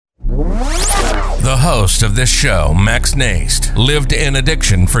The host of this show, Max Nast, lived in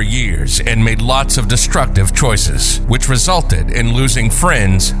addiction for years and made lots of destructive choices, which resulted in losing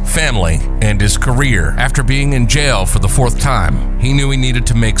friends, family, and his career. After being in jail for the fourth time, he knew he needed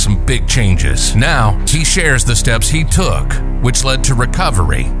to make some big changes. Now, he shares the steps he took, which led to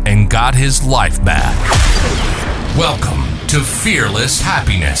recovery and got his life back. Welcome to Fearless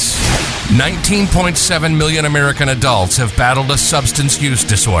Happiness. 19.7 million American adults have battled a substance use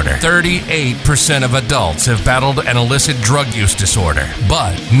disorder. 38% of adults have battled an illicit drug use disorder.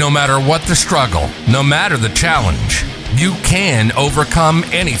 But no matter what the struggle, no matter the challenge, you can overcome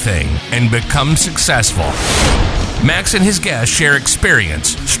anything and become successful. Max and his guests share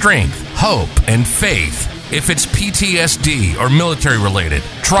experience, strength, hope, and faith. If it's PTSD or military-related,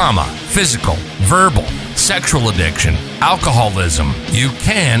 trauma, physical, verbal, sexual addiction, alcoholism, you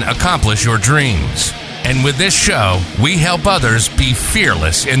can accomplish your dreams. And with this show, we help others be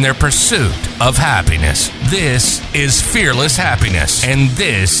fearless in their pursuit of happiness. This is Fearless Happiness, and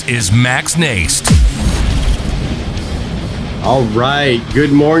this is Max Nast. All right.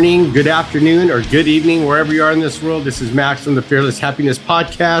 Good morning, good afternoon, or good evening, wherever you are in this world. This is Max from the Fearless Happiness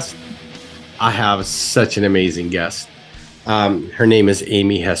Podcast. I have such an amazing guest. Her name is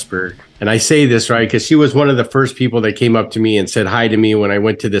Amy Hesberg. And I say this, right, because she was one of the first people that came up to me and said hi to me when I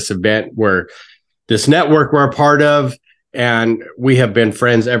went to this event where this network we're a part of, and we have been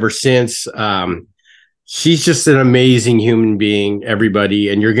friends ever since. She's just an amazing human being, everybody,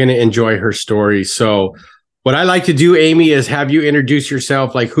 and you're going to enjoy her story. So what I like to do, Amy, is have you introduce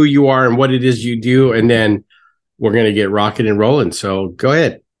yourself, like who you are and what it is you do, and then we're going to get rocking and rolling. So go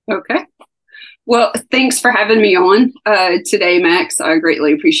ahead. Okay. Well, thanks for having me on today, Max. I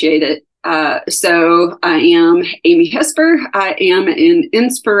greatly appreciate it. So I am Amy Hesberg. I am an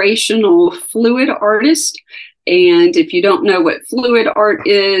inspirational fluid artist. And if you don't know what fluid art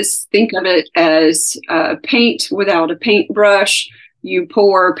is, think of it as paint without a paintbrush. You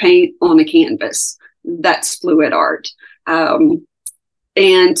pour paint on a canvas. That's fluid art.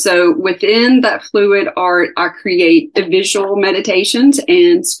 And so within that fluid art, I create visual meditations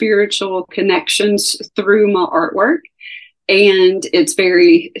and spiritual connections through my artwork. And it's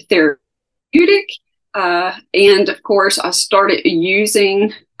very therapeutic. And of course, I started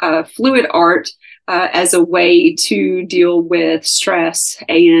using fluid art as a way to deal with stress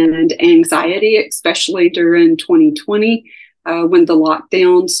and anxiety, especially during 2020 when the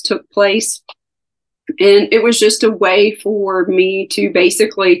lockdowns took place. And it was just a way for me to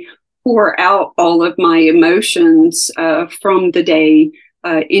basically pour out all of my emotions from the day,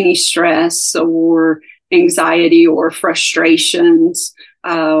 any stress or anxiety or frustrations,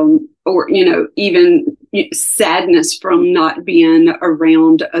 or, even sadness from not being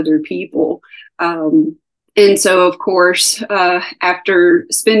around other people. And so, of course, after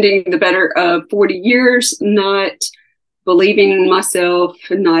spending the better of 40 years not believing in myself,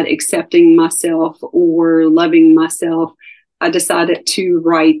 not accepting myself or loving myself, I decided to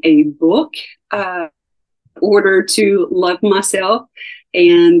write a book in order to love myself.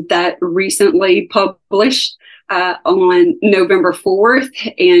 And that recently published on November 4th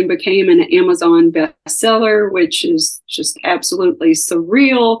and became an Amazon bestseller, which is just absolutely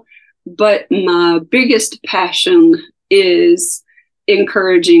surreal. But my biggest passion is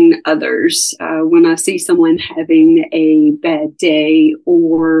encouraging others when I see someone having a bad day,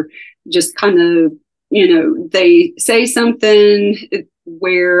 or just kind of, they say something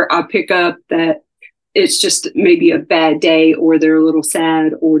where I pick up that it's just maybe a bad day, or they're a little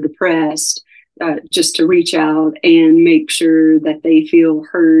sad or depressed, just to reach out and make sure that they feel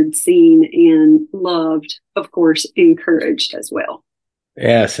heard, seen, and loved, of course, encouraged as well.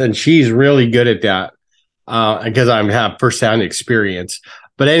 Yes, and she's really good at that. Because I have firsthand experience.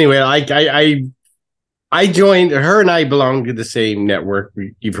 But anyway, I joined her, and I belong to the same network.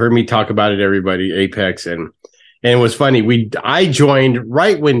 You've heard me talk about it, everybody, Apex, and it was funny. I joined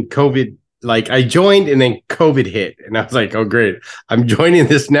right when COVID, I joined and then COVID hit, and I was like, oh great, I'm joining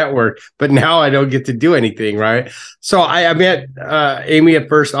this network, but now I don't get to do anything, right? So I met Amy at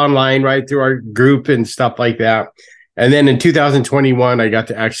first online, right, through our group and stuff like that. And then in 2021, I got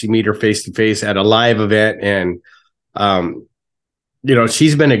to actually meet her face to face at a live event. And,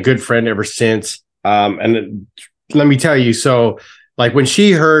 she's been a good friend ever since. And let me tell you, so when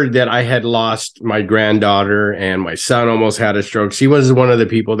she heard that I had lost my granddaughter and my son almost had a stroke, she was one of the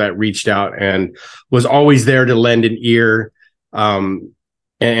people that reached out and was always there to lend an ear. And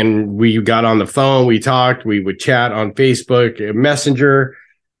we got on the phone, we talked, we would chat on Facebook, Messenger.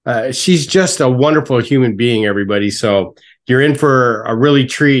 She's just a wonderful human being, everybody. So you're in for a really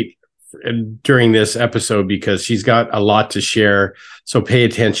treat during this episode because she's got a lot to share. So pay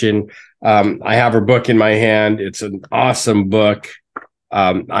attention. I have her book in my hand. It's an awesome book.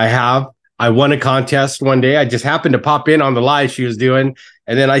 I won a contest one day. I just happened to pop in on the live she was doing.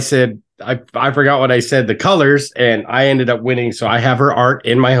 And then I said, I forgot what I said, the colors, and I ended up winning. So I have her art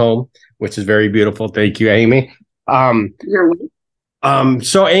in my home, which is very beautiful. Thank you, Amy. You're welcome.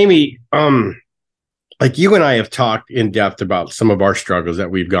 So Amy, like you and I have talked in depth about some of our struggles that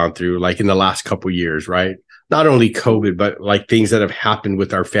we've gone through, like in the last couple of years, right? Not only COVID, but like things that have happened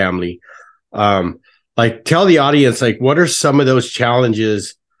with our family. Like tell the audience, like, what are some of those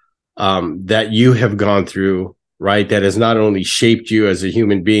challenges that you have gone through, right? That has not only shaped you as a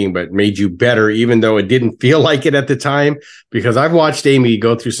human being, but made you better, even though it didn't feel like it at the time. Because I've watched Amy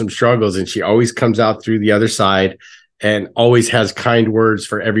go through some struggles and she always comes out through the other side and always has kind words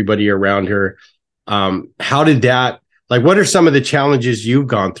for everybody around her. How did that, like, what are some of the challenges you've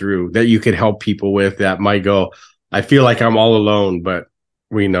gone through that you could help people with that might go, I feel like I'm all alone, but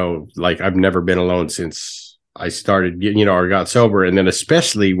we know, like, I've never been alone since I started, or got sober. And then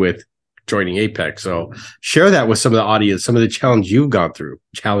especially with joining Apex. So share that with some of the audience, some of the challenges you've gone through,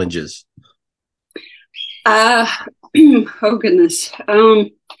 challenges. Oh goodness.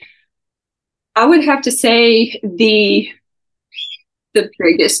 I would have to say the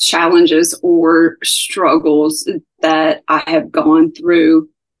biggest challenges or struggles that I have gone through,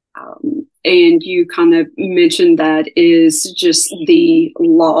 and you kind of mentioned that, is just the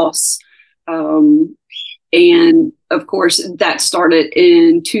loss. And of course, that started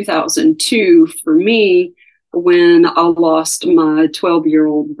in 2002 for me when I lost my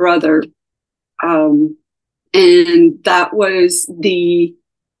 12-year-old brother. And that was the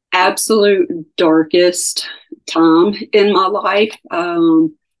absolute darkest time in my life.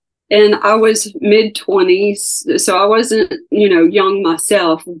 And I was mid-20s, so I wasn't, young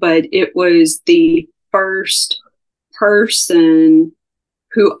myself, but it was the first person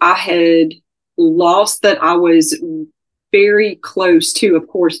who I had lost that I was very close to, of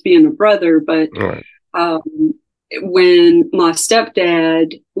course, being a brother. But Right. When my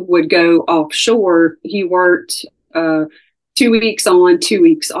stepdad would go offshore, he worked 2 weeks on, 2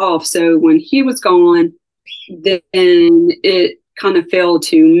 weeks off. So when he was gone, then it kind of fell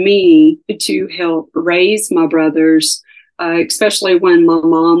to me to help raise my brothers, especially when my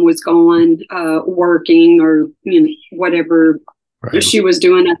mom was gone working, or whatever Right. she was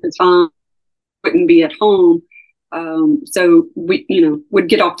doing at the time, wouldn't be at home. So we would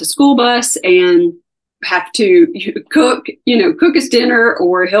get off the school bus and have to cook us dinner,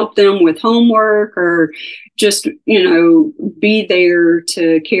 or help them with homework, or just be there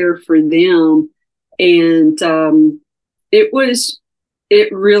to care for them. And it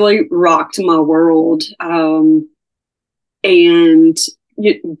really rocked my world. And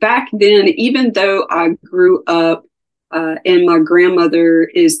back then, even though I grew up and my grandmother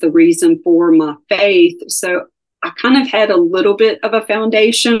is the reason for my faith, so I kind of had a little bit of a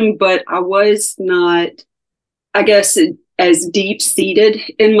foundation, but I was not, I guess, as deep-seated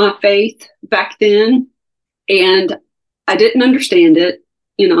in my faith back then. And I didn't understand it.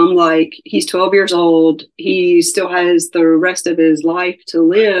 I'm like, he's 12 years old. He still has the rest of his life to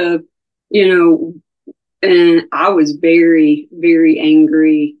live, and I was very, very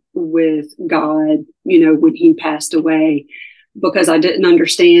angry with God, when he passed away, because I didn't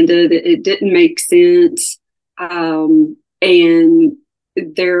understand it. It didn't make sense. And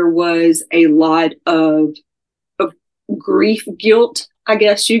there was a lot of grief, guilt, I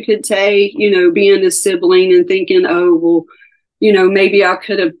guess you could say, being a sibling and thinking, oh, well, maybe I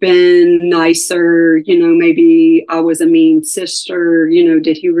could have been nicer, maybe I was a mean sister,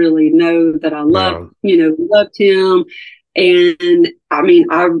 did he really know that I loved him? And I mean,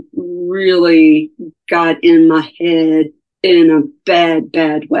 I really got in my head in a bad,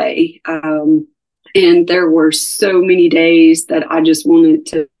 bad way. And there were so many days that I just wanted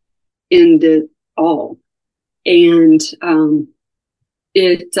to end it all. And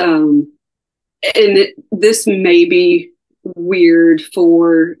this may be weird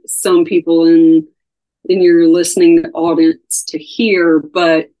for some people in your listening audience to hear,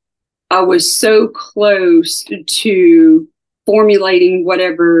 but I was so close to formulating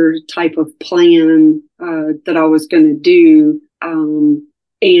whatever type of plan that I was going to do.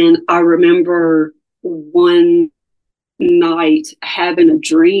 And I remember one night having a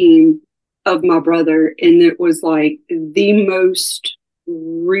dream of my brother, and it was like the most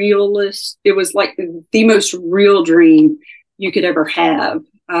realist. It was like the most real dream you could ever have,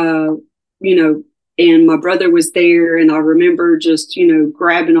 and my brother was there, and I remember just,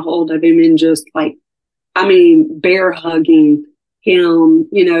 grabbing a hold of him and just like, bear hugging him,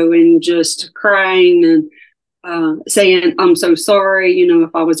 and just crying and saying, I'm so sorry,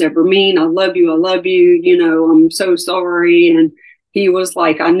 if I was ever mean, I love you, I'm so sorry. And he was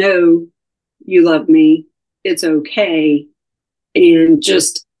like, I know you love me. It's okay. And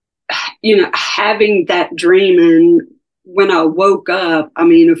just, having that dream. And when I woke up,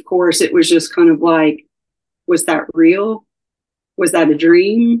 of course, it was just kind of like, was that real? Was that a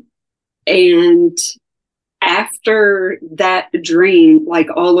dream? And after that dream, like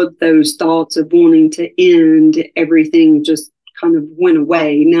all of those thoughts of wanting to end, everything just kind of went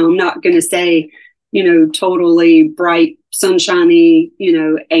away. Now, I'm not going to say, totally bright, sunshiny,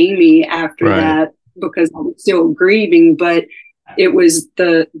 Amy after that, because I'm still grieving, but it was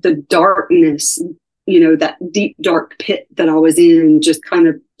the darkness, that deep, dark pit that I was in just kind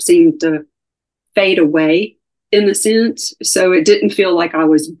of seemed to fade away in a sense. So it didn't feel like I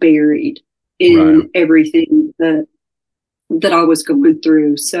was buried in everything that I was going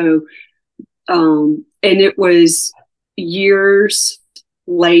through. So, and it was years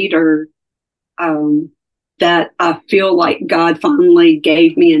later that I feel like God finally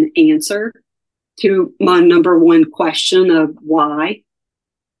gave me an answer to my number one question of why.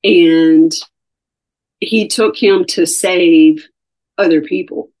 And he took him to save other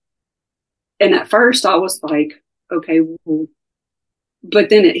people. And at first I was like, okay, well, but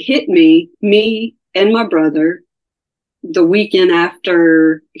then it hit me and my brother, the weekend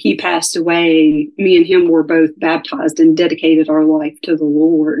after he passed away, me and him were both baptized and dedicated our life to the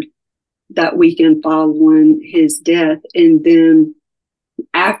Lord that weekend following his death. And then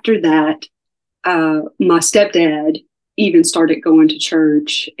after that, my stepdad even started going to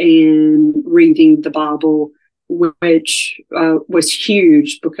church and reading the Bible, which was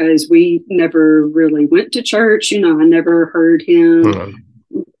huge because we never really went to church. I never heard him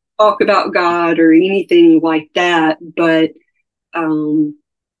talk about God or anything like that. But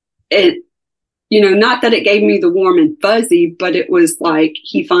it, not that it gave me the warm and fuzzy, but it was like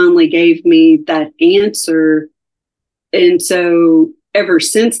he finally gave me that answer. And so ever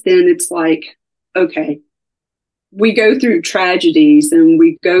since then, it's like, okay, we go through tragedies and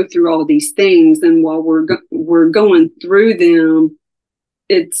we go through all these things. And while we're going through them,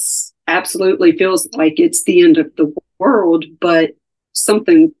 it's absolutely feels like it's the end of the world, but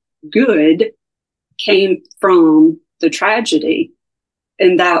something good came from the tragedy.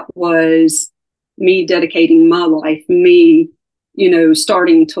 And that was me dedicating my life, me,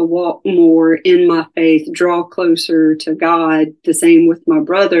 starting to walk more in my faith, draw closer to God, the same with my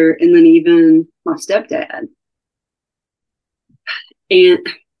brother, and then even my stepdad. And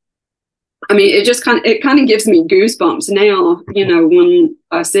it just kind of gives me goosebumps now, when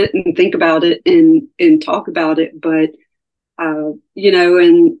I sit and think about it and talk about it. But,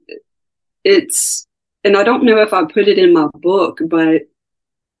 and it's, and I don't know if I put it in my book, but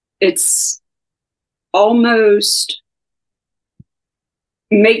it's almost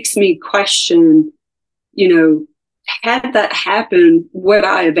makes me question, had that happened, would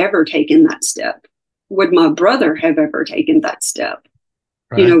I have ever taken that step? Would my brother have ever taken that step?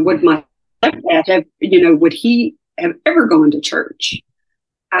 Right. Would my stepdad have, would he have ever gone to church?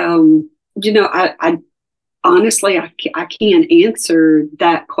 I honestly, I can't answer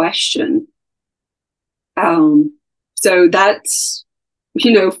that question. So that's,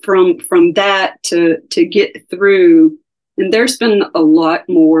 from that to get through, and there's been a lot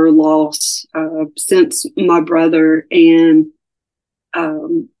more loss since my brother, and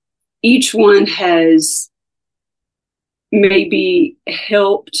each one has maybe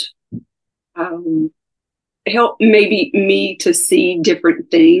helped maybe me to see different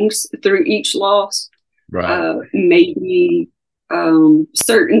things through each loss. Right. Maybe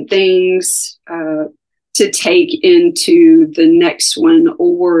certain things to take into the next one,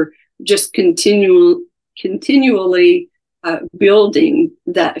 or just continually building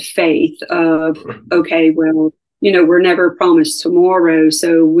that faith of, okay, well, we're never promised tomorrow,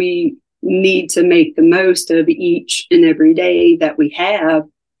 so we need to make the most of each and every day that we have.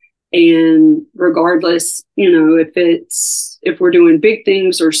 And regardless, if we're doing big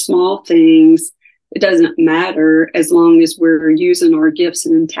things or small things, it doesn't matter, as long as we're using our gifts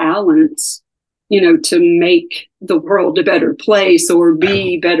and talents, to make the world a better place or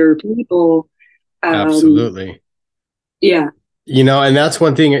be better people. Absolutely. Yeah. And that's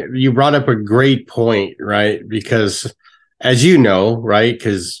one thing you brought up, a great point, right? Because as you know, right,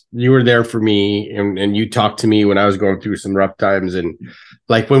 because you were there for me and you talked to me when I was going through some rough times, and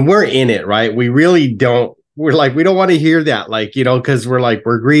like when we're in it, right, we don't want to hear that, because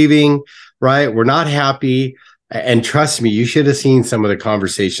we're grieving, right? We're not happy. And trust me, you should have seen some of the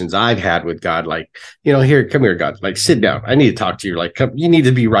conversations I've had with God. Like, here, come here, God. Like, sit down. I need to talk to you. Like, come, you need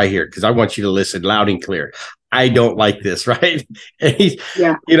to be right here because I want you to listen loud and clear. I don't like this, right? And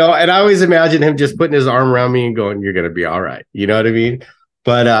and I always imagine him just putting his arm around me and going, "You're going to be all right." You know what I mean?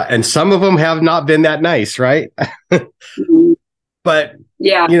 But and some of them have not been that nice, right? But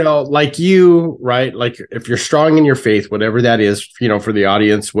like you, right? Like if you're strong in your faith, whatever that is, for the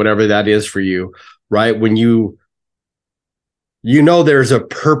audience, whatever that is for you, right? When there's a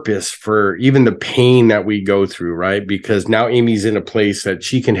purpose for even the pain that we go through, right? Because now Amy's in a place that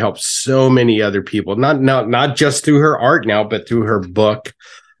she can help so many other people, not just through her art now, but through her book.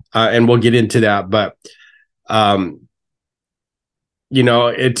 And we'll get into that. But,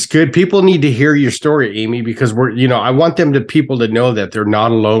 it's good. People need to hear your story, Amy, because I want people to know that they're not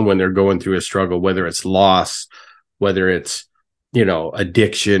alone when they're going through a struggle, whether it's loss, whether it's,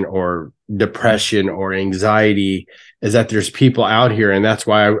 addiction or depression or anxiety, is that there's people out here. And that's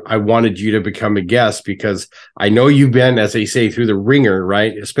why I wanted you to become a guest, because I know you've been, as they say, through the ringer,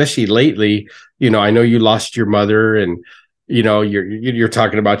 right? Especially lately, I know you lost your mother and, you're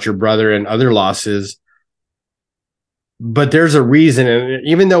talking about your brother and other losses, but there's a reason. And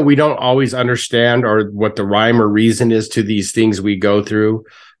even though we don't always understand or what the rhyme or reason is to these things we go through,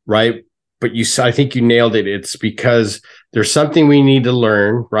 right? But I think you nailed it. It's because there's something we need to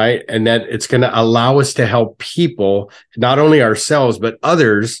learn, right? And that it's going to allow us to help people, not only ourselves, but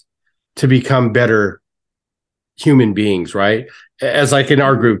others to become better human beings, right? As like in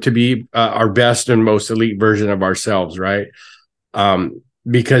our group, to be our best and most elite version of ourselves, right?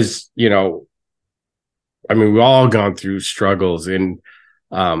 Because, we've all gone through struggles and,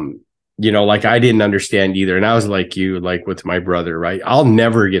 like I didn't understand either. And I was like you, like with my brother, right? I'll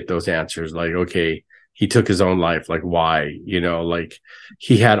never get those answers. Like, okay, he took his own life. Like, why? Like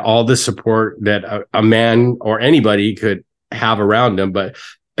he had all the support that a man or anybody could have around him. But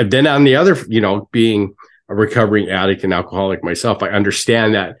then on the other, being a recovering addict and alcoholic myself, I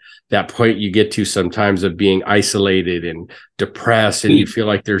understand that point you get to sometimes of being isolated and depressed and you feel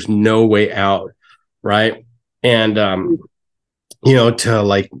like there's no way out. Right. And, to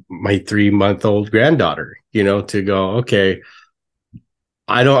like my 3-month-old granddaughter, to go, okay,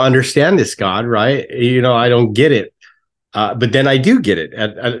 I don't understand this, God, right? I don't get it. But then I do get it.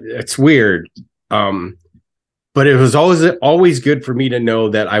 It's weird. But it was always good for me to know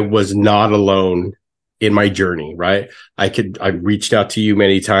that I was not alone in my journey, right? I reached out to you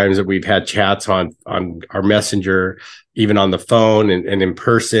many times, and we've had chats on our messenger, even on the phone and in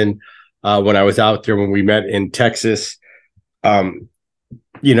person. When I was out there, when we met in Texas, and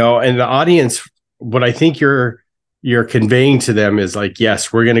the audience, what I think you're conveying to them is like,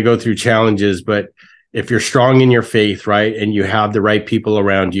 yes, we're going to go through challenges, but if you're strong in your faith, right, and you have the right people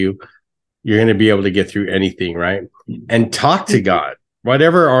around you, you're going to be able to get through anything, right? And talk to God,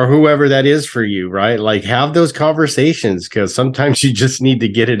 whatever or whoever that is for you, right? Like have those conversations, because sometimes you just need to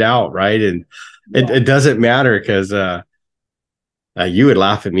get it out, right? And it doesn't matter, because you would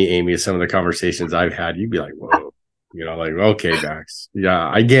laugh at me, Amy, at some of the conversations I've had. You'd be like, whoa. Like, okay, Max, yeah,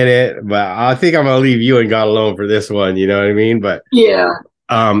 I get it, but I think I'm going to leave you and God alone for this one. You know what I mean? But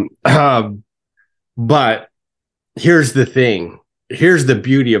but here's the thing. Here's the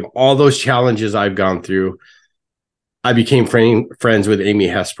beauty of all those challenges I've gone through. I became friends with Amy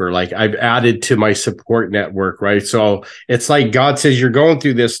Hesper. Like I've added to my support network, right? So it's like God says, you're going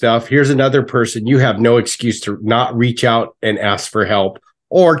through this stuff. Here's another person. You have no excuse to not reach out and ask for help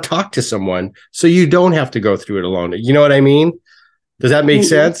or talk to someone, so you don't have to go through it alone. You know what I mean? Does that make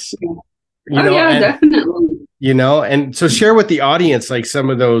sense? Definitely. And so share with the audience, like some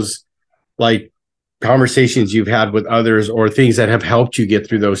of those like conversations you've had with others or things that have helped you get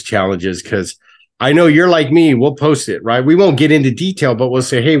through those challenges. Because I know you're like me, we'll post it, right? We won't get into detail, but we'll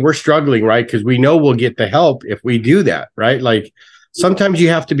say, hey, we're struggling, right? Because we know we'll get the help if we do that, right? Like sometimes you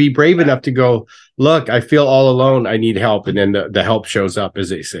have to be brave enough to go, look, I feel all alone. I need help. And then the help shows up, as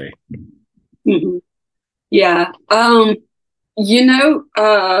they say. Mm-hmm. Yeah.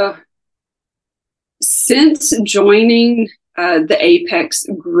 Since joining the Apex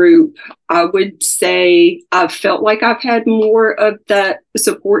group, I would say I've felt like I've had more of that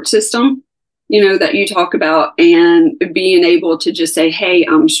support system, that you talk about, and being able to just say, hey,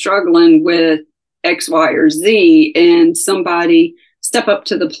 I'm struggling with X, Y, or Z, and somebody step up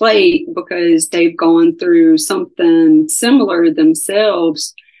to the plate because they've gone through something similar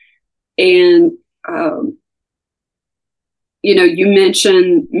themselves. And, you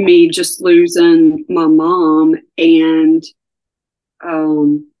mentioned me just losing my mom, and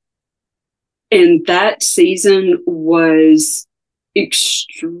that season was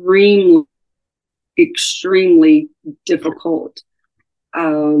extremely extremely difficult,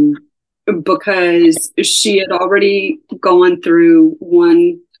 because she had already gone through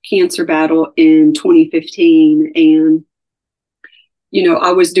one cancer battle in 2015. And,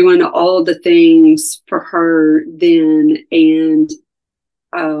 I was doing all the things for her then. And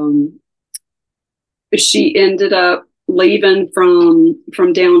she ended up leaving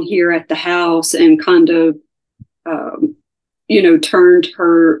from down here at the house and kind of, turned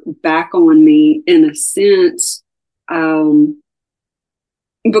her back on me in a sense,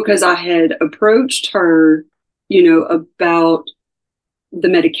 because I had approached her, about the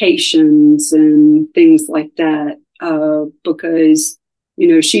medications and things like that, because,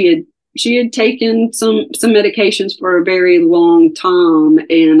 she had taken some medications for a very long time,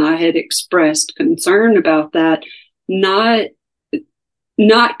 and I had expressed concern about that, not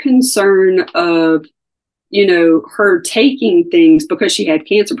concern of, her taking things because she had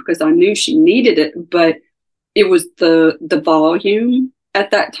cancer, because I knew she needed it, but it was the volume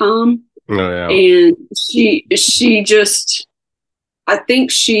at that time. Oh, yeah. And she just, I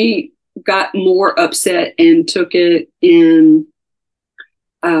think she got more upset and took it in,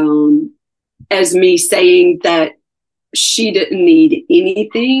 as me saying that she didn't need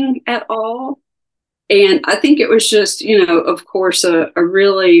anything at all. And I think it was just, of course, a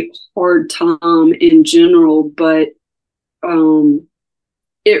really hard time in general, but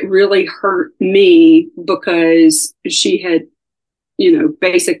it really hurt me because she had,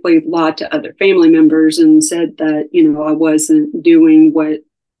 basically lied to other family members and said that, I wasn't doing what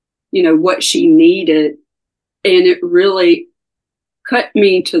she needed. And it really cut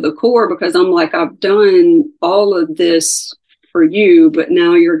me to the core, because I'm like, I've done all of this for you, but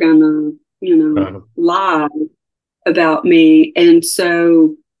now you're gonna, lie about me. And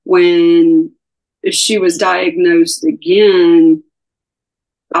so when she was diagnosed again,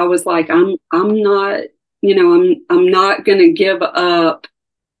 I was like, I'm not, I'm not going to give up,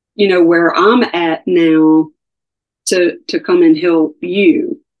 where I'm at now to come and help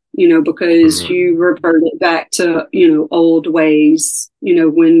you, because you reverted back to, old ways,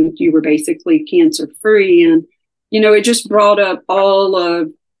 when you were basically cancer free. And, it just brought up all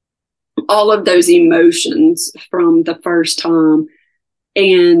of those emotions from the first time.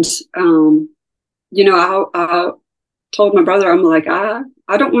 And, I told my brother, I'm like, I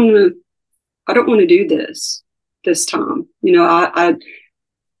don't want to do this time.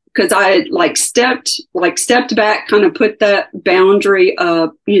 Because I had stepped back, kind of put that boundary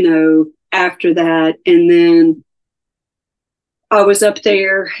up, after that. And then I was up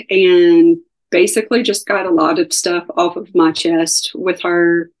there and basically just got a lot of stuff off of my chest with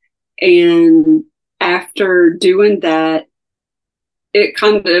her. And after doing that, it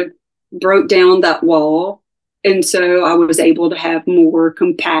kind of broke down that wall. And so I was able to have more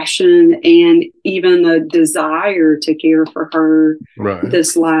compassion and even a desire to care for her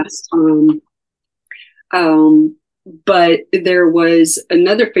this last time. But there was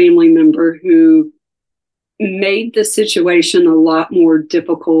another family member who made the situation a lot more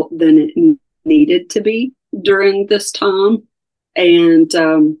difficult than it needed to be during this time. And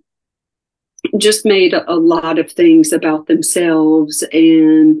just made a lot of things about themselves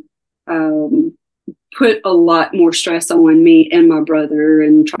and put a lot more stress on me and my brother,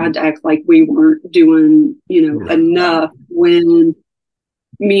 and tried to act like we weren't doing, enough when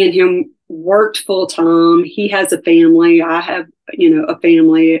me and him worked full time. He has a family. I have, a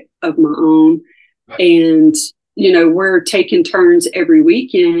family of my own. And, we're taking turns every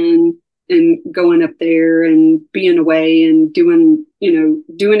weekend and going up there and being away and doing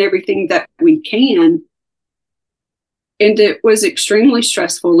everything that we can. And it was extremely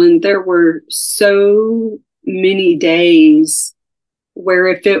stressful. And there were so many days where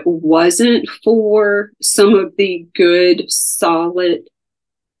if it wasn't for some of the good, solid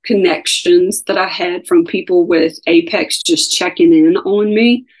connections that I had from people with Apex just checking in on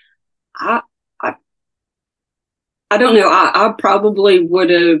me, I don't know. I probably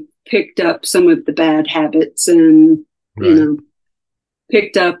would have picked up some of the bad habits and,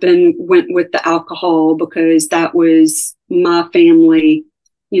 picked up and went with the alcohol, because that was my family.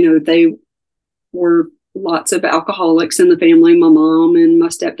 They were lots of alcoholics in the family, my mom and my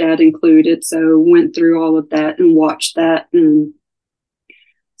stepdad included. So went through all of that and watched that. And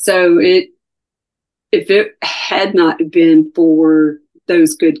so if it had not been for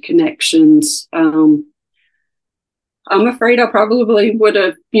those good connections, I'm afraid I probably would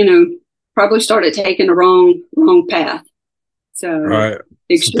have, probably started taking a wrong path. So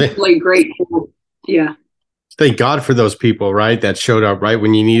extremely grateful. Yeah. Thank God for those people, right? That showed up right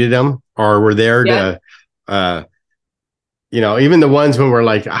when you needed them, or were there to even the ones when we're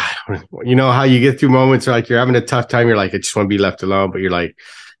like, how you get through moments like you're having a tough time. You're like, I just want to be left alone. But you're like,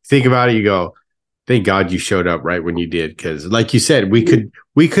 think about it. You go, thank God you showed up right when you did. Because like you said, we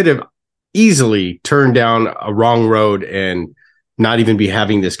could have easily turned down a wrong road and not even be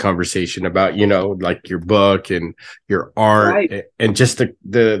having this conversation about, like your book and your art, right, and just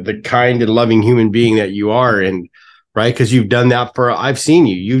the kind and loving human being that you are. And right. Because you've done that I've seen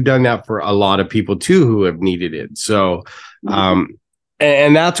you've done that for a lot of people too, who have needed it. So, and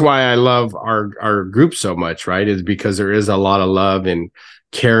that's why I love our group so much, right? Is because there is a lot of love and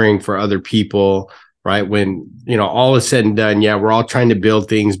caring for other people, right? When, all is said and done, yeah, we're all trying to build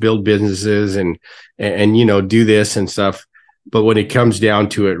businesses and do this and stuff. But when it comes down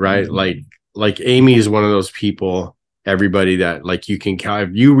to it, right, like Amy is one of those people, everybody that like you can count.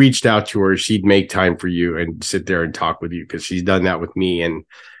 If you reached out to her, she'd make time for you and sit there and talk with you, because she's done that with me.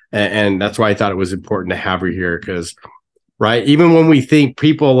 And that's why I thought it was important to have her here, because, right, even when we think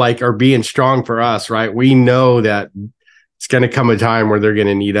people like are being strong for us, right, we know that it's going to come a time where they're going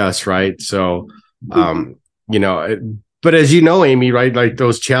to need us, right? So, but as you know, Amy, right, like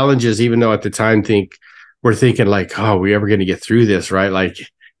those challenges, even though at the time we're thinking like, oh, are we ever going to get through this, right? Like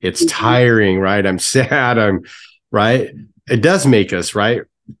it's tiring, right? I'm sad. Right. It does make us, right,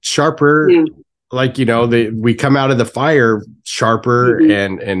 sharper. Yeah. Like, we come out of the fire sharper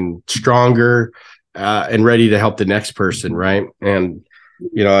and stronger and ready to help the next person. Right. And,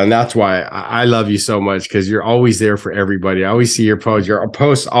 and that's why I love you so much, because you're always there for everybody. I always see your posts. Your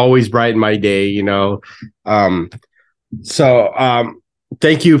posts always brighten my day,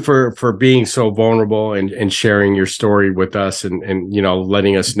 thank you for being so vulnerable and sharing your story with us and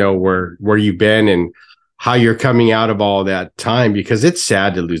letting us know where you've been and how you're coming out of all that time, because it's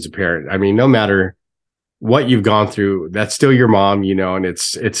sad to lose a parent. I mean, no matter what you've gone through, that's still your mom, and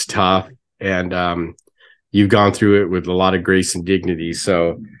it's tough. And you've gone through it with a lot of grace and dignity.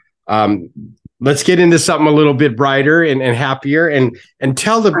 So let's get into something a little bit brighter and happier and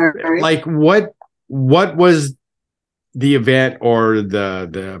tell like what was the event or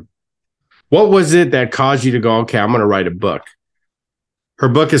what was it that caused you to go, okay, I'm going to write a book? Her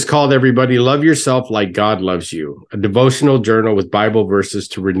book is called, everybody, Love Yourself Like God Loves You, a devotional journal with Bible verses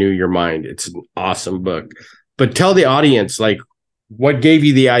to renew your mind. It's an awesome book. But tell the audience, like, what gave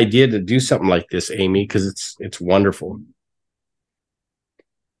you the idea to do something like this, Amy? Because it's wonderful.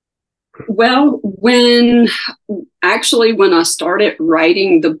 Well, when I started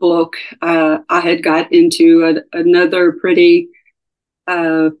writing the book, I had got into another pretty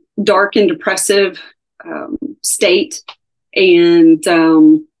dark and depressive state. And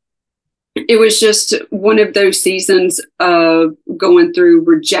it was just one of those seasons of going through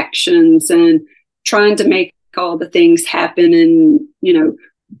rejections and trying to make all the things happen and,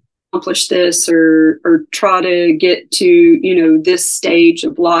 accomplish this or try to get to, this stage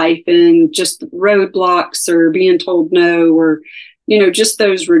of life, and just roadblocks or being told no, or, just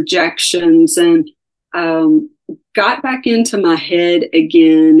those rejections, and got back into my head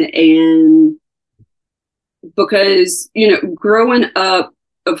again. And because, growing up,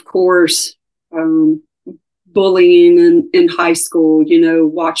 of course, bullying in high school,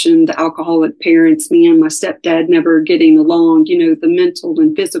 watching the alcoholic parents, me and my stepdad never getting along, the mental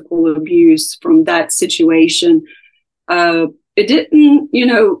and physical abuse from that situation. It didn't,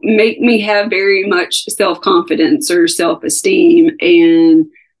 make me have very much self-confidence or self-esteem. And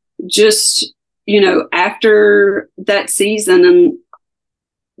just, after that season, and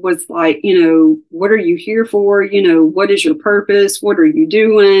was like, what are you here for? What is your purpose? What are you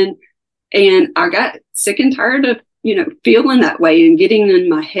doing? And I got sick and tired of, feeling that way and getting in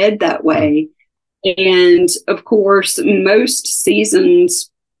my head that way. And of course, most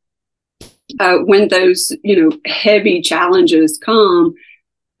seasons, when those, heavy challenges come,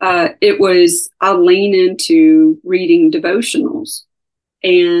 I lean into reading devotionals,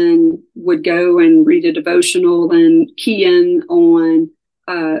 and would go and read a devotional and key in on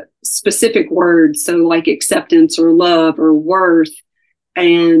specific words. So like acceptance or love or worth.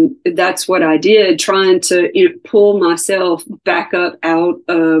 And that's what I did, trying to pull myself back up out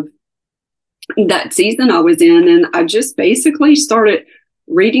of that season I was in. And I just basically started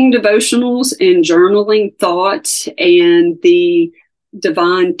reading devotionals and journaling thoughts and the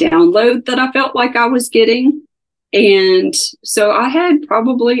divine download that I felt like I was getting. And so I had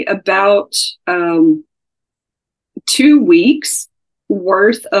probably about 2 weeks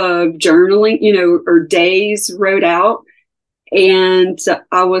worth of journaling, or days wrote out. And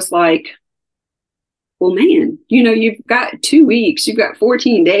I was like, well, man, you've got 2 weeks, you've got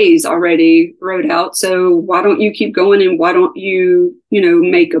 14 days already wrote out. So why don't you keep going, and why don't you,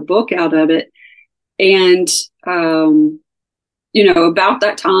 make a book out of it? And about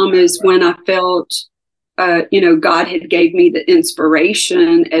that time is when I felt, God had gave me the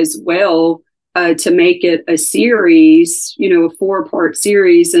inspiration as well to make it a series, a 4-part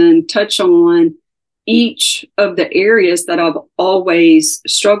series, and touch on each of the areas that I've always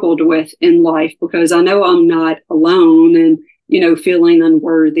struggled with in life, because I know I'm not alone, and, feeling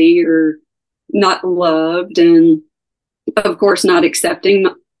unworthy or not loved, and of course not accepting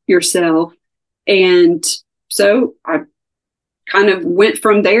yourself. And so I kind of went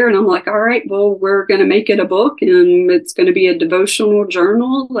from there, and I'm like, all right, well, we're going to make it a book, and it's going to be a devotional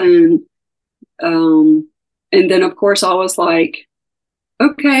journal. And then of course I was like,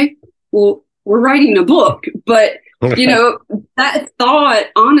 okay, well, we're writing a book. But, that thought,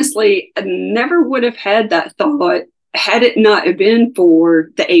 honestly, I never would have had that thought had it not been for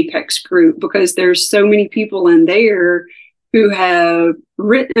the Apex group, because there's so many people in there who have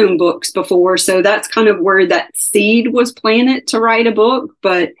written books before. So that's kind of where that seed was planted to write a book.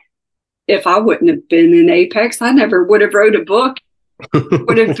 But if I wouldn't have been in Apex, I never would have wrote a book. It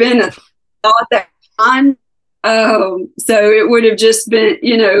would have been a thought that time. So it would have just been,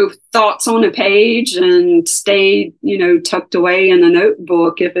 thoughts on a page and stayed, tucked away in a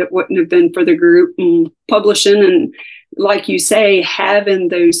notebook if it wouldn't have been for the group and publishing. And like you say, having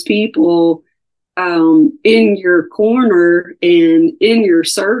those people in your corner and in your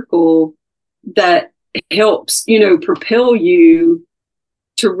circle that helps, propel you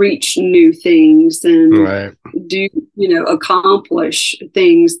to reach new things and do, accomplish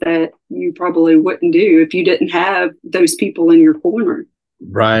things that you probably wouldn't do if you didn't have those people in your corner.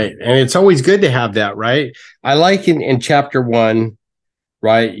 Right. And it's always good to have that, right? I like in chapter 1,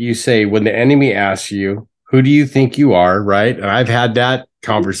 right? You say, when the enemy asks you, who do you think you are? Right. And I've had that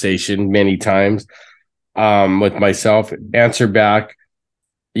conversation many times with myself. Answer back,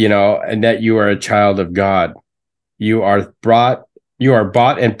 and that you are a child of God. You are bought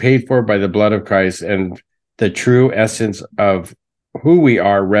and paid for by the blood of Christ, and the true essence of who we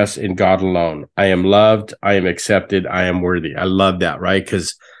are rests in God alone. I am loved. I am accepted. I am worthy. I love that, right?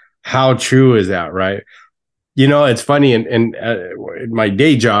 Because how true is that, right? It's funny in my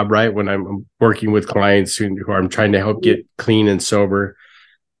day job, right? When I'm working with clients who I'm trying to help get clean and sober,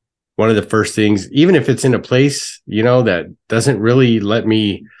 one of the first things, even if it's in a place, that doesn't really let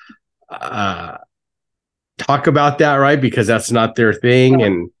me talk about that, right? Because that's not their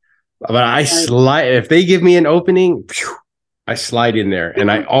thing. But I slide, if they give me an opening, I slide in there,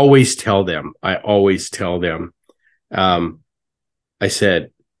 and I always tell them, I said,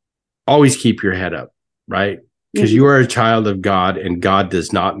 always keep your head up, right? Because you are a child of God, and God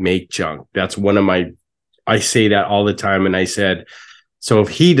does not make junk. That's I say that all the time. And I said, so if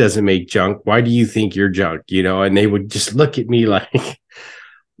he doesn't make junk, why do you think you're junk? And they would just look at me like,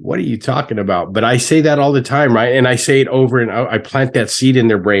 what are you talking about? But I say that all the time, right? And I say it over, and I plant that seed in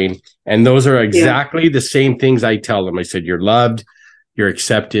their brain. And those are exactly the same things I tell them. I said, you're loved, you're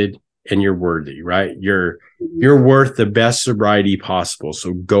accepted, and you're worthy, right? You're worth the best sobriety possible.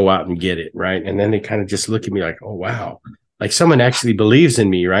 So go out and get it, right? And then they kind of just look at me like, oh, wow. Like someone actually believes in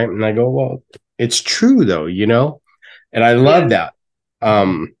me, right? And I go, well, it's true though, And I love that.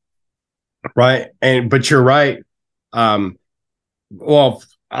 Right. But you're right.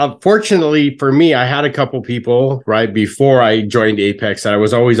 Fortunately for me, I had a couple people right before I joined Apex that I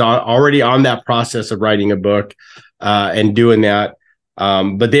was always already on that process of writing a book and doing that.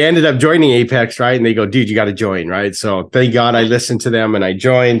 But they ended up joining Apex, right? And they go, dude, you got to join, right? So thank God I listened to them and I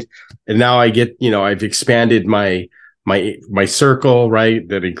joined. And now I get, I've expanded my circle, right?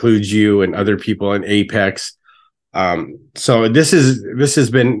 That includes you and other people in Apex. So this has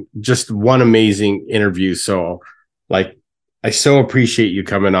been just one amazing interview. So I so appreciate you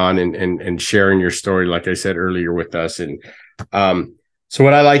coming on and sharing your story, like I said earlier, with us. And so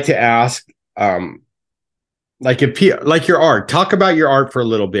what I like to ask, like your art, talk about your art for a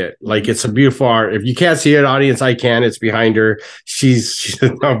little bit. Like it's a beautiful art. If you can't see it, audience, I can. It's behind her. She's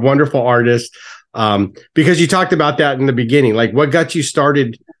a wonderful artist. Because you talked about that in the beginning, like what got you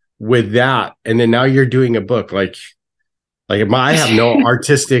started with that, and then now you're doing a book. Like I have no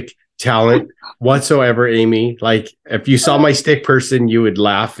artistic talent whatsoever, Amy. Like if you saw my stick person, you would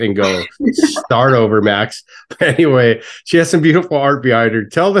laugh and go, start over, Max. But anyway, she has some beautiful art behind her.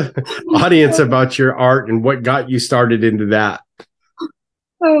 Tell the audience about your art and what got you started into that.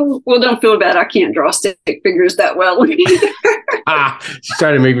 Oh, well, don't feel bad. I can't draw stick figures that well. She's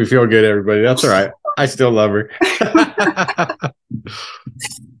trying to make me feel good, everybody. That's all right. I still love her.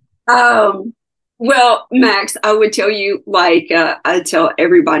 Well, Max, I would tell you, like I tell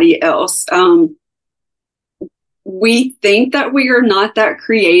everybody else, we think that we are not that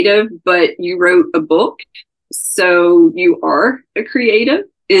creative, but you wrote a book so you are a creative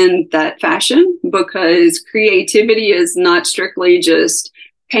in that fashion, because creativity is not strictly just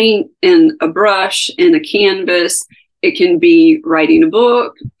paint and a brush and a canvas. It can be writing a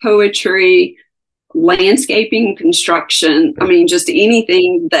book, poetry, landscaping, construction. I mean, just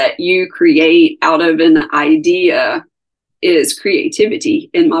anything that you create out of an idea is creativity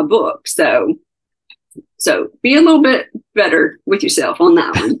in my book. So be a little bit better with yourself on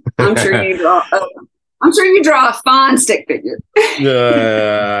that one. I'm sure you draw a fine stick figure.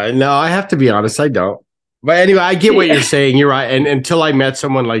 No, I have to be honest, I don't. But anyway, I get what you're saying. You're right. And until I met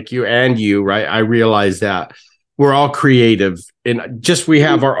someone like you, right, I realized that we're all creative, and just we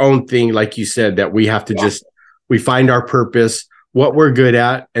have our own thing, like you said, that we have to we find our purpose, what we're good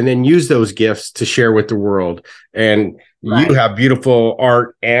at, and then use those gifts to share with the world. And you have beautiful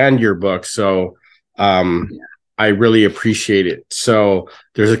art and your book. So I really appreciate it. So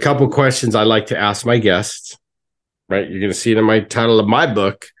there's a couple questions I like to ask my guests, right? You're going to see it in my title of my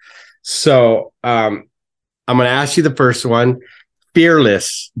book. So I'm going to ask you the first one,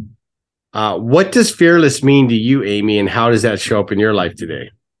 fearless. What does fearless mean to you, Amy, and how does that show up in your life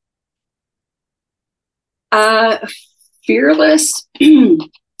today? Fearless,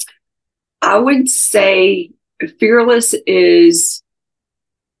 I would say fearless is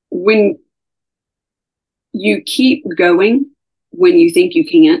when you keep going when you think you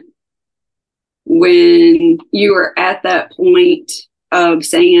can't, when you are at that point of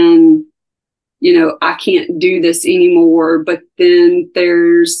saying, I can't do this anymore, but then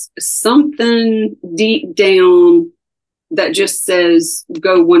there's something deep down that just says,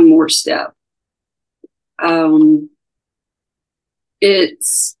 go one more step.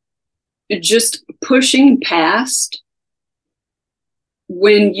 It's just pushing past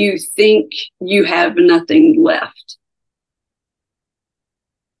when you think you have nothing left.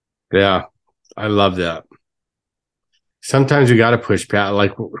 Yeah, I love that. Sometimes you got to push past,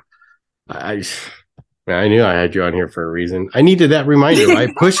 like, I knew I had you on here for a reason. I needed that reminder,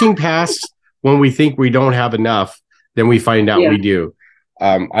 right? Pushing past when we think we don't have enough, then we find out we do.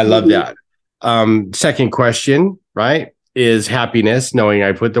 I love that. Second question, right, is happiness, knowing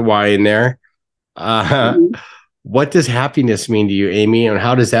I put the Y in there. What does happiness mean to you, Amy, and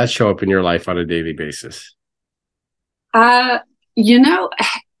how does that show up in your life on a daily basis? That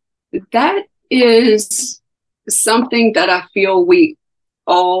is something that I feel we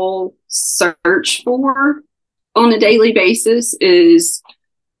all search for on a daily basis is,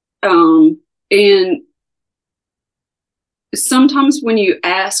 and sometimes when you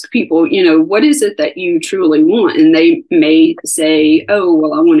ask people, what is it that you truly want? And they may say, oh,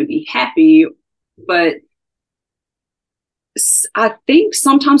 well, I want to be happy. But I think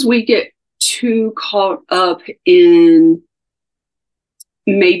sometimes we get too caught up in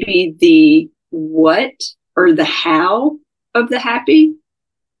maybe the what or the how of the happy,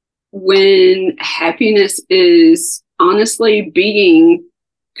 when happiness is honestly being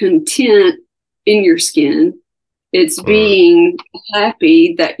content in your skin. It's being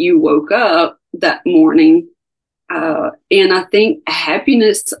happy that you woke up that morning. And I think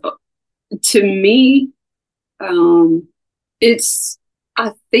happiness, to me, I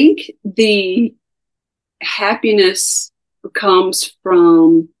think the happiness comes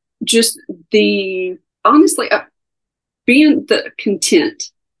from just honestly, being the content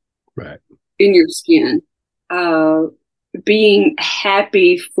in your skin, being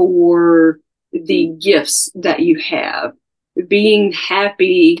happy for the gifts that you have, being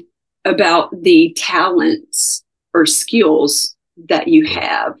happy about the talents or skills that you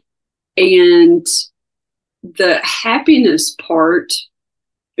have. And the happiness part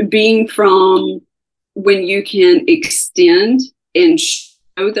being from when you can extend and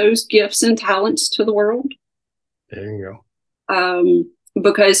show those gifts and talents to the world. There you go.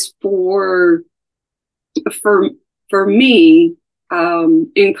 Because for me,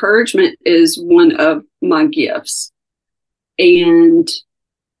 encouragement is one of my gifts. And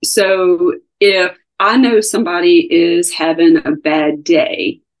so if I know somebody is having a bad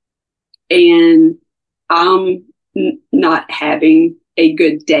day and I'm not having a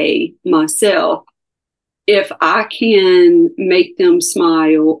good day myself, if I can make them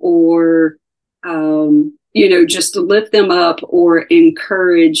smile or, just lift them up or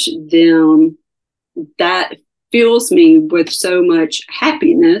encourage them, that fills me with so much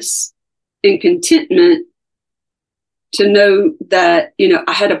happiness and contentment to know that,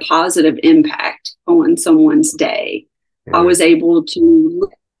 I had a positive impact on someone's day. I was able to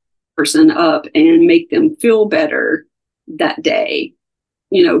lift the person up and make them feel better that day,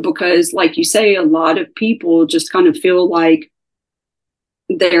 because like you say, a lot of people just kind of feel like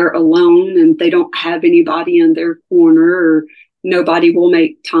they're alone and they don't have anybody in their corner, or nobody will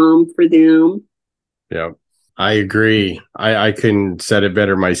make time for them. Yeah, I agree. I couldn't said it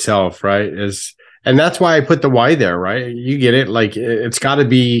better myself, right? And that's why I put the why there, right? You get it. Like, it's got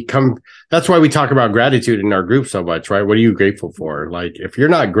to that's why we talk about gratitude in our group so much, right? What are you grateful for? Like, if you're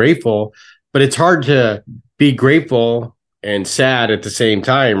not grateful, but it's hard to be grateful and sad at the same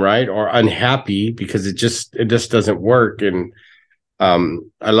time, right? Or unhappy, because it just doesn't work. And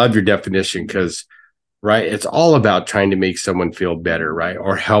I love your definition, because, right, it's all about trying to make someone feel better, right?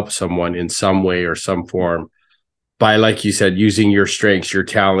 Or help someone in some way or some form by, like you said, using your strengths, your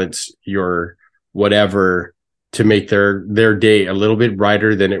talents, your whatever, to make their day a little bit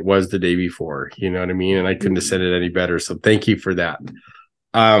brighter than it was the day before. You know what I mean? And I couldn't have said it any better. So thank you for that.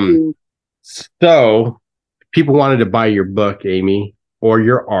 So if people wanted to buy your book, Amy, or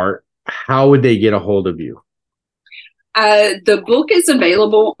your art, how would they get a hold of you? The book is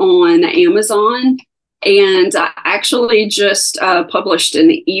available on Amazon, and I actually just published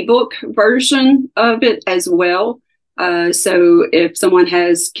an ebook version of it as well. So if someone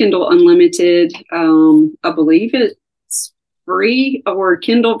has Kindle Unlimited, I believe it's free, or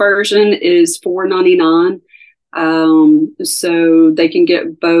Kindle version is $4.99. So they can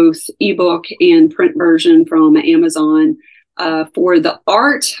get both ebook and print version from Amazon. For the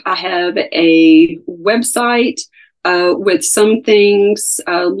art, I have a website with some things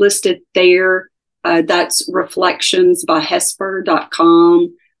listed there. That's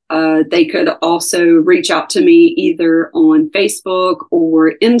reflectionsbyhesper.com. They could also reach out to me either on Facebook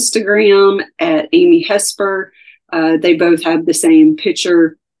or Instagram at Amy Hesper. They both have the same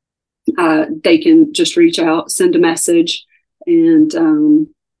picture. They can just reach out, send a message, and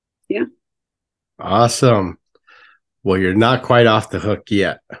yeah. Awesome. Well, you're not quite off the hook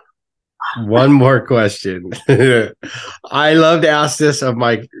yet. One more question. I love to ask this of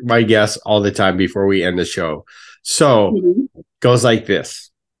my guests all the time before we end the show. So it goes like this.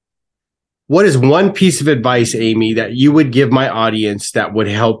 What is one piece of advice, Amy, that you would give my audience that would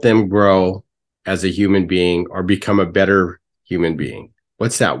help them grow as a human being or become a better human being?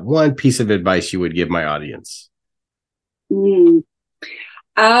 What's that one piece of advice you would give my audience? Well,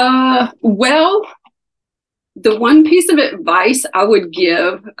 the one piece of advice I would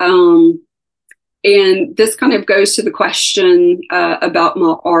give, and this kind of goes to the question about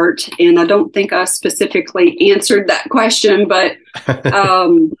my art, and I don't think I specifically answered that question, but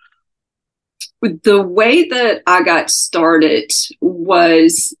the way that I got started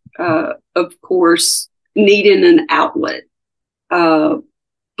was, of course, needing an outlet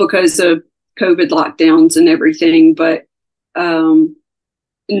because of COVID lockdowns and everything, but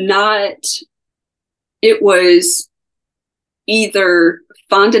it was either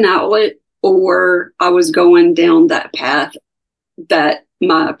find an outlet, or I was going down that path that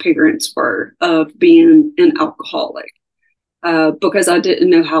my parents were, of being an alcoholic, because I didn't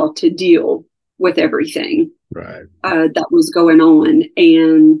know how to deal with everything that was going on.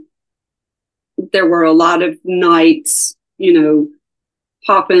 And there were a lot of nights,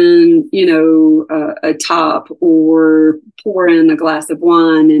 popping, a top or pouring a glass of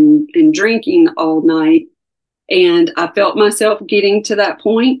wine and drinking all night. And I felt myself getting to that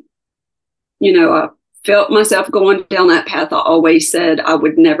point. I felt myself going down that path I always said I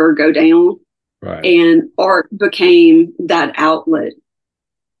would never go down. Right. And art became that outlet.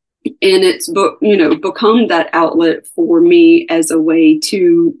 And it's, become that outlet for me as a way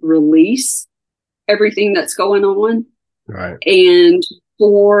to release everything that's going on. Right. And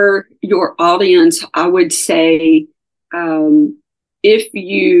for your audience, I would say, if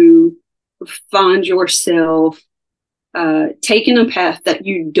you find yourself taking a path that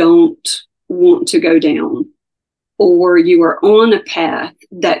you don't want to go down, or you are on a path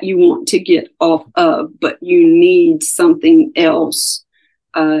that you want to get off of, but you need something else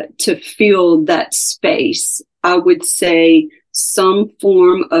to fill that space, I would say some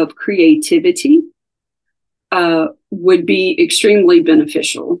form of creativity would be extremely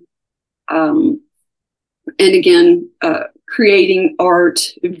beneficial. And again, creating art,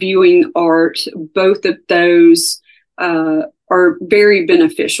 viewing art, both of those are very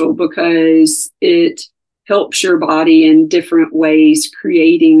beneficial because it helps your body in different ways.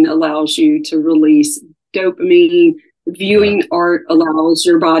 Creating allows you to release dopamine. Viewing art allows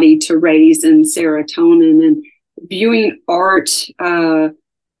your body to raise in serotonin, and viewing art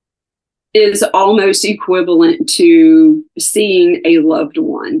is almost equivalent to seeing a loved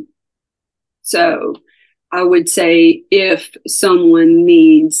one. So I would say if someone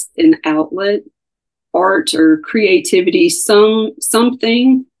needs an outlet, art or creativity,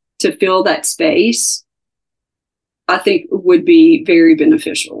 something to fill that space, I think would be very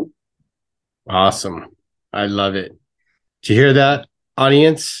beneficial. Awesome. I love it. Did you hear that,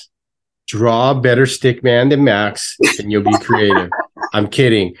 audience? Draw a better stick man than Max and you'll be creative. I'm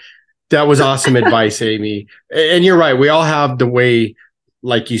kidding. That was awesome advice, Amy. And you're right. We all have the way,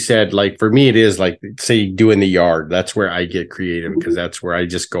 like you said, like for me, it is like, say, doing the yard. That's where I get creative because that's where I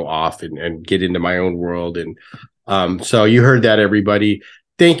just go off and get into my own world. And so you heard that, everybody.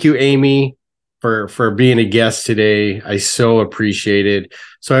 Thank you, Amy, for being a guest today. I so appreciate it.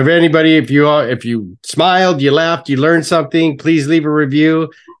 So if anybody, if you smiled, you laughed, you learned something, please leave a review.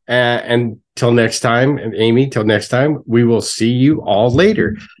 And till next time, and Amy, till next time, we will see you all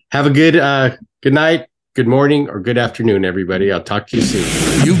later. Have a good night, good morning, or good afternoon, everybody. I'll talk to you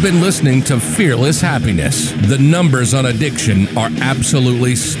soon. You've been listening to Fearless Happiness. The numbers on addiction are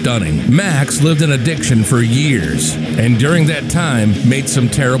absolutely stunning. Max lived in addiction for years, and during that time made some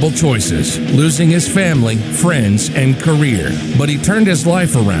terrible choices, losing his family, friends, and career. But he turned his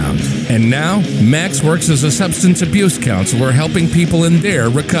life around, and now Max works as a substance abuse counselor helping people in their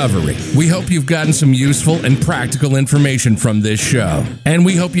recovery. We hope you've gotten some useful and practical information from this show, and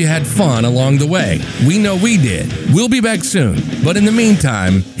we hope you had fun along the way. We know we did. We'll be back soon, but in the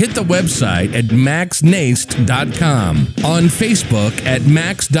meantime, hit the website at maxnaist.com, on Facebook at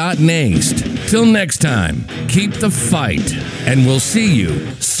max.naist. Till next time, keep the fight, and we'll see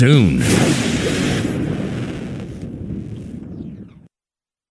you soon.